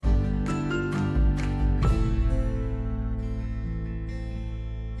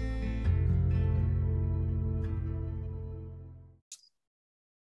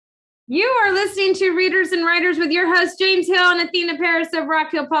You are listening to Readers and Writers with your host, James Hill and Athena Paris of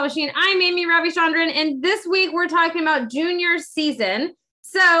Rock Hill Publishing. I'm Amy Ravichandran, and this week we're talking about junior season.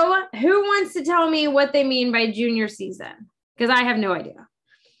 So who wants to tell me what they mean by junior season? Because I have no idea.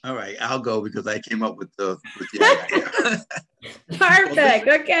 All right, I'll go because I came up with the idea. Perfect.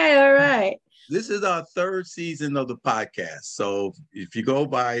 Okay, all right. This is our third season of the podcast. So if you go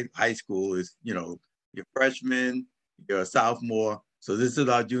by high school, it's, you're freshman, you're a sophomore. So this is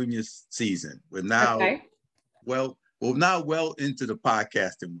our junior season. We're now well into the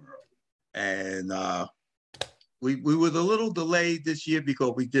podcasting world. And we was a little delayed this year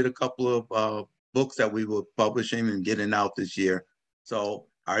because we did a couple of books that we were publishing and getting out this year. So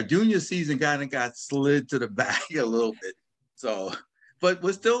our junior season kind of got slid to the back a little bit. So, but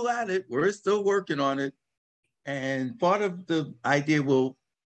we're still at it. We're still working on it. And part of the idea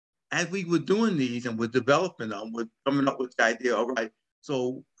as we were doing these and we're developing them, we're coming up with the idea, all right,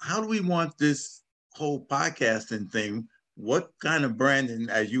 so how do we want this whole podcasting thing? What kind of branding,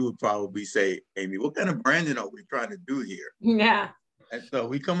 as you would probably say, Amy, what kind of branding are we trying to do here? Yeah. And so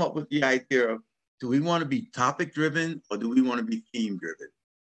we come up with the idea of, do we want to be topic driven or do we want to be theme driven?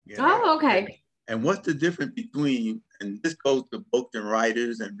 Oh, okay. And what's the difference between, and this goes to both the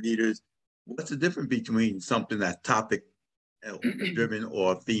writers and readers, what's the difference between something that's topic driven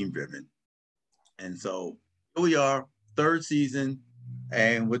or theme driven? And so here we are, third season,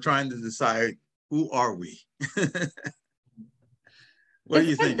 and we're trying to decide, who are we? What do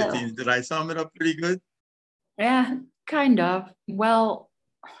you think, Athena? Did I sum it up pretty good? Yeah, kind of. Well,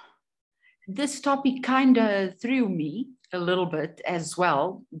 this topic kind of threw me a little bit as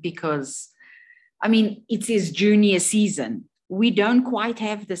well, because, it says junior season. We don't quite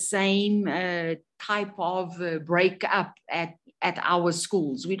have the same type of breakup at our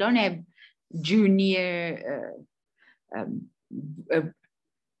schools. We don't have junior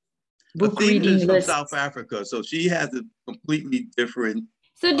book reading from South Africa, so she has a completely different.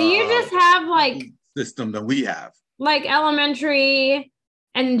 So do you just have system than we have? Like elementary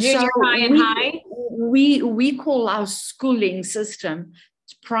and junior high and high? We call our schooling system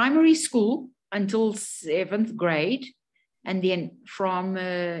primary school until 7th grade. And then from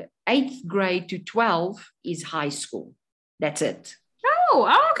 8th grade to 12 is high school. That's it. Oh,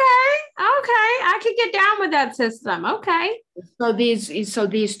 okay. I could get down with that system. Okay. So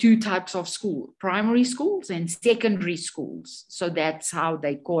there's two types of school, primary schools and secondary schools. So that's how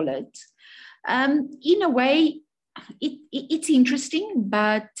they call it. In a way, it's interesting,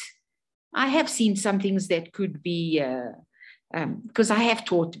 but I have seen some things that could be, because I have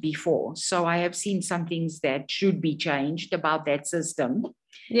taught before. So I have seen some things that should be changed about that system.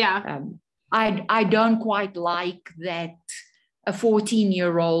 Yeah. I don't quite like that a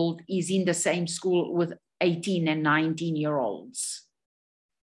 14-year-old is in the same school with 18 and 19-year-olds.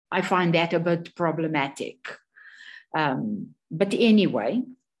 I find that a bit problematic. But anyway,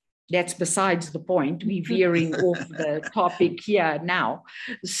 that's besides the point. We're veering off the topic here now.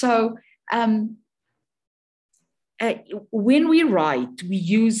 So when we write, we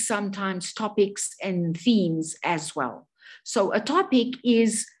use sometimes topics and themes as well. So a topic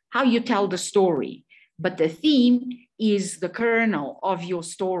is how you tell the story, but the theme is the kernel of your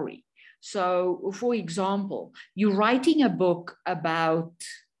story. So, for example, you're writing a book about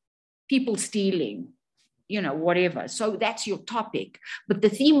people stealing, whatever. So that's your topic. But the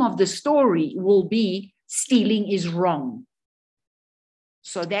theme of the story will be stealing is wrong.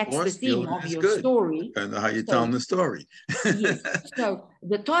 So that's the theme of your story. And how you're telling the story. Yes. So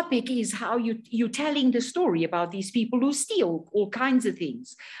the topic is how you're telling the story about these people who steal all kinds of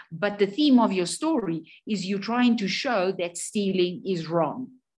things. But the theme of your story is you're trying to show that stealing is wrong.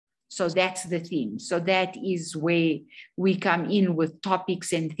 So that's the theme. So that is where we come in with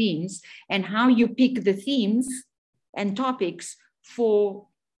topics and themes, and how you pick the themes and topics for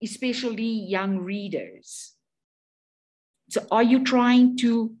especially young readers. So are you trying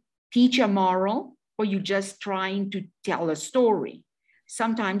to teach a moral, or you just trying to tell a story?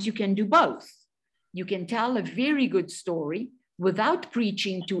 Sometimes you can do both. You can tell a very good story without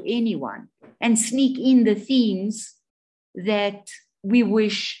preaching to anyone and sneak in the themes that we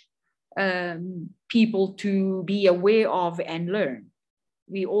wish people to be aware of and learn.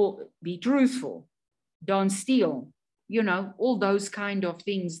 We all be truthful, don't steal, all those kind of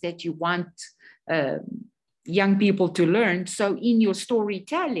things that you want young people to learn. So in your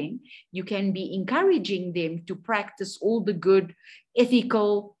storytelling, you can be encouraging them to practice all the good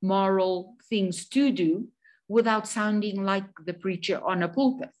ethical, moral things to do without sounding like the preacher on a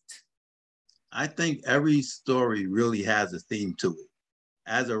pulpit. I think every story really has a theme to it.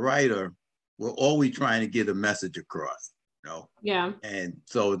 As a writer, we're always trying to get a message across. you know? Yeah. And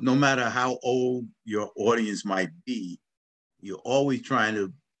so no matter how old your audience might be, you always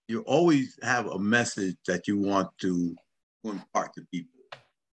have a message that you want to impart to people.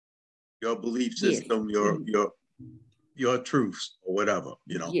 Your belief system, your truths or whatever,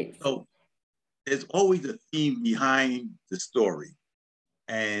 you know. Yes. So there's always a theme behind the story.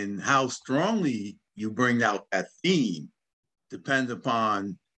 And how strongly you bring out that theme depends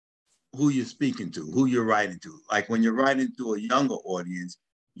upon who you're speaking to, who you're writing to. Like when you're writing to a younger audience,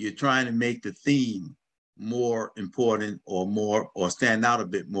 you're trying to make the theme more important or stand out a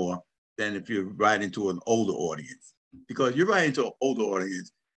bit more than if you're writing to an older audience. Because you're writing to an older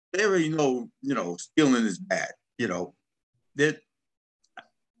audience, they already know, stealing is bad. There's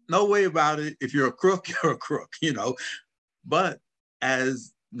no way about it. If you're a crook, you're a crook, But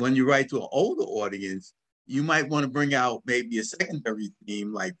as when you write to an older audience, you might want to bring out maybe a secondary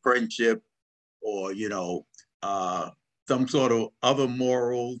theme like friendship or, some sort of other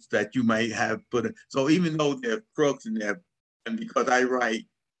morals that you might have put in. So even though they're crooks and because I write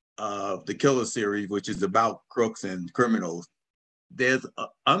the Killer series, which is about crooks and criminals, there's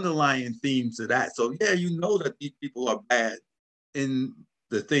underlying themes to that. So yeah, that these people are bad in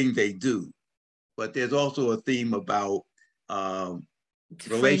the things they do, but there's also a theme about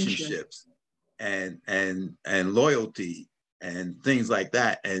relationships and loyalty and things like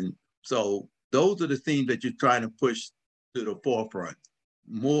that. And so those are the themes that you're trying to push to the forefront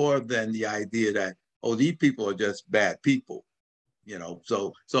more than the idea that, these people are just bad people,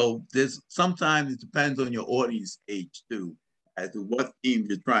 So there's sometimes it depends on your audience age too, as to what theme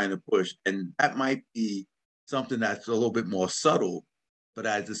you're trying to push. And that might be something that's a little bit more subtle, but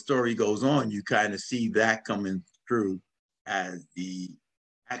as the story goes on, you kind of see that coming through as the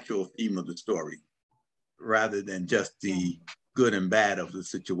actual theme of the story, rather than just the good and bad of the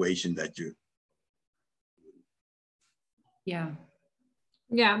situation that you're. Yeah.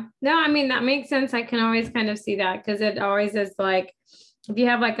 Yeah. No, I mean, that makes sense. I can always kind of see that because it always is like, if you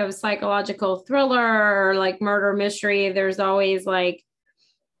have like a psychological thriller or like murder mystery, there's always like,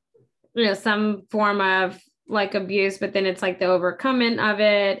 some form of like abuse, but then it's like the overcoming of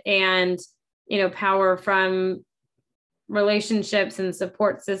it and, power from relationships and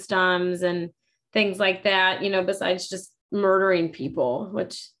support systems and things like that, besides just murdering people,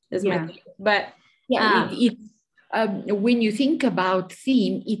 which is my thing. But when you think about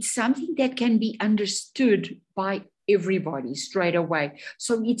theme, it's something that can be understood by everybody straight away.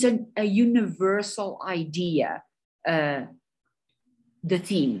 So it's a universal idea, the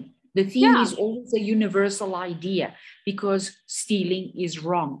theme. The theme is always a universal idea because stealing is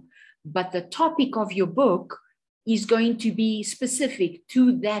wrong. But the topic of your book is going to be specific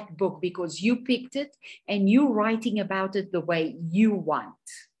to that book because you picked it and you're writing about it the way you want.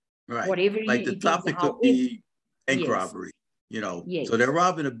 Right. Whatever like the topic could be bank robbery, So they're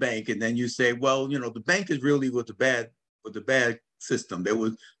robbing a bank, and then you say, well, the bank is really with the bad system.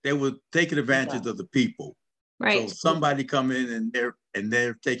 They were taking advantage of the people. Right. So somebody come in and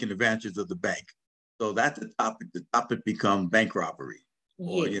they're taking advantage of the bank. So that's the topic. The topic becomes bank robbery,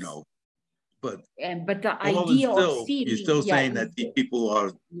 or but the idea of stealing, you're still saying that these people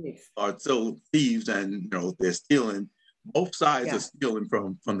are still thieves, and they're stealing. Both sides are stealing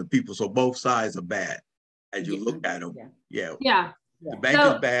from the people, so both sides are bad as you look at them. The bank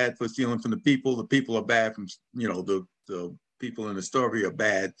is bad for stealing from the people. The people are bad from the people in the story are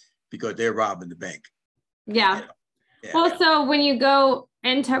bad because they're robbing the bank. So when you go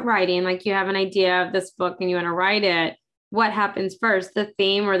into writing, like you have an idea of this book and you want to write it, what happens first, the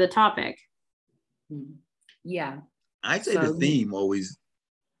theme or the topic? I'd say the theme always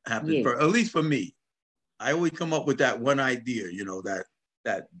happens first, at least for me. I always come up with that one idea,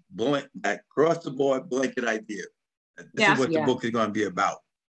 that cross the board blanket idea. This is what the book is going to be about.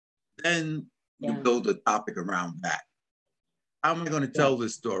 Then you build a topic around that. How am I going to tell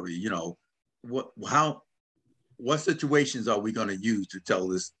this story? What situations are we going to use to tell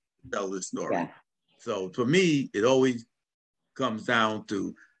this story? So for me, it always comes down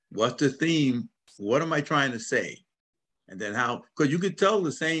to what's the theme? What am I trying to say? And then how, because you could tell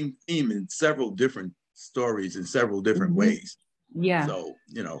the same theme in several different stories in several different ways. So,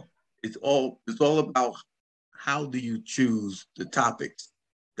 it's all about how do you choose the topics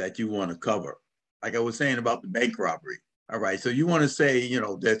that you want to cover? Like I was saying about the bank robbery. All right. So you want to say,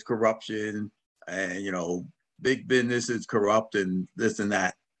 there's corruption and, big business is corrupt and this and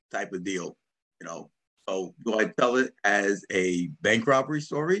that type of deal, So do I tell it as a bank robbery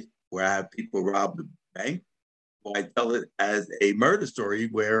story where I have people rob the bank? Or I tell it as a murder story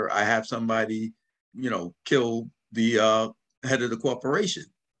where I have somebody, kill the head of the corporation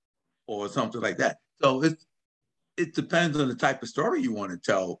or something like that. So it depends on the type of story you want to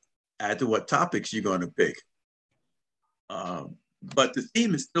tell as to what topics you're going to pick. But the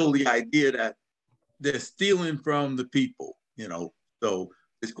theme is still the idea that they're stealing from the people, you know. So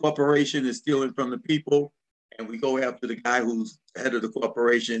this corporation is stealing from the people, and we go after the guy who's head of the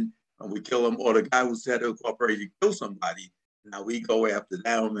corporation and we kill him, or the guy who's head of the corporation kills somebody. Now we go after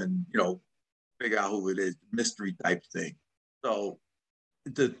them and, you know, figure out who it is, mystery type thing. So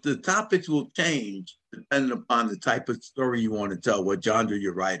the topics will change depending upon the type of story you want to tell, what genre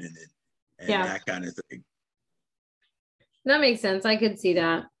you're writing in, and that kind of thing. That makes sense. I could see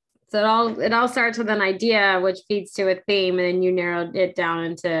that. So it all starts with an idea, which feeds to a theme, and then you narrowed it down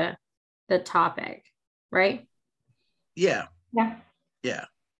into the topic, right? Yeah. Yeah. Yeah.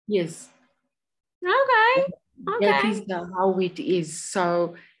 Yes. Okay. That is how it is.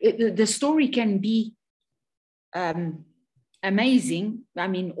 So the story can be amazing. I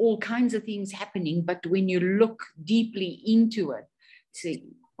mean, all kinds of things happening, but when you look deeply into it, see,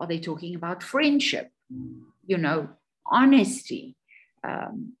 are they talking about friendship? You know, honesty,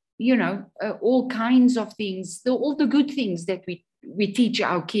 you know, all kinds of things, all the good things that we teach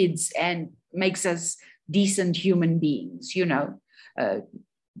our kids and makes us decent human beings, you know.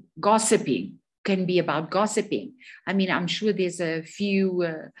 Gossiping can be about gossiping. I mean, I'm sure there's a few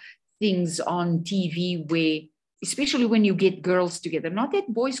things on TV where, especially when you get girls together, not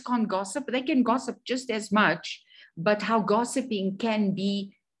that boys can't gossip, they can gossip just as much, but how gossiping can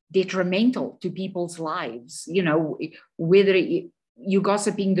be detrimental to people's lives, you know, whether you're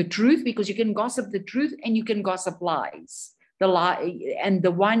gossiping the truth, because you can gossip the truth and you can gossip lies. The lie, and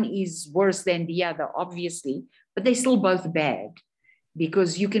the one is worse than the other, obviously, but they're still both bad,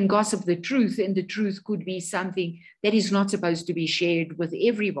 because you can gossip the truth and the truth could be something that is not supposed to be shared with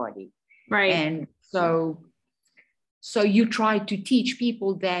everybody. Right. And so you try to teach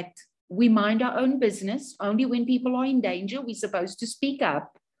people that we mind our own business. Only when people are in danger, we're supposed to speak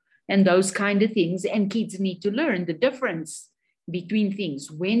up and those kind of things. And kids need to learn the difference between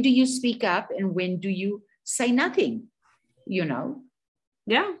things. When do you speak up and when do you say nothing? You know?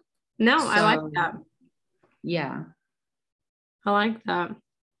 Yeah. No, so, I like that. Yeah. I like that.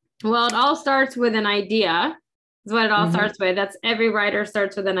 Well, it all starts with an idea. Is what it all starts with. That's every writer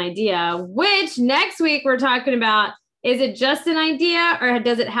starts with an idea, which next week we're talking about, is it just an idea or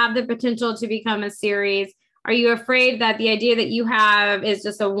does it have the potential to become a series? Are you afraid that the idea that you have is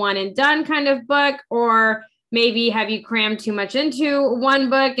just a one and done kind of book, or maybe have you crammed too much into one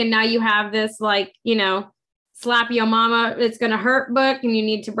book and now you have this, like, you know, slap your mama, it's going to hurt book and you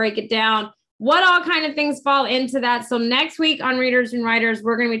need to break it down? What all kind of things fall into that? So next week on Readers and Writers,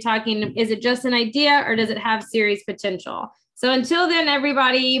 we're going to be talking, is it just an idea or does it have series potential? So until then,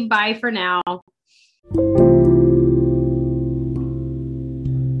 everybody, bye for now.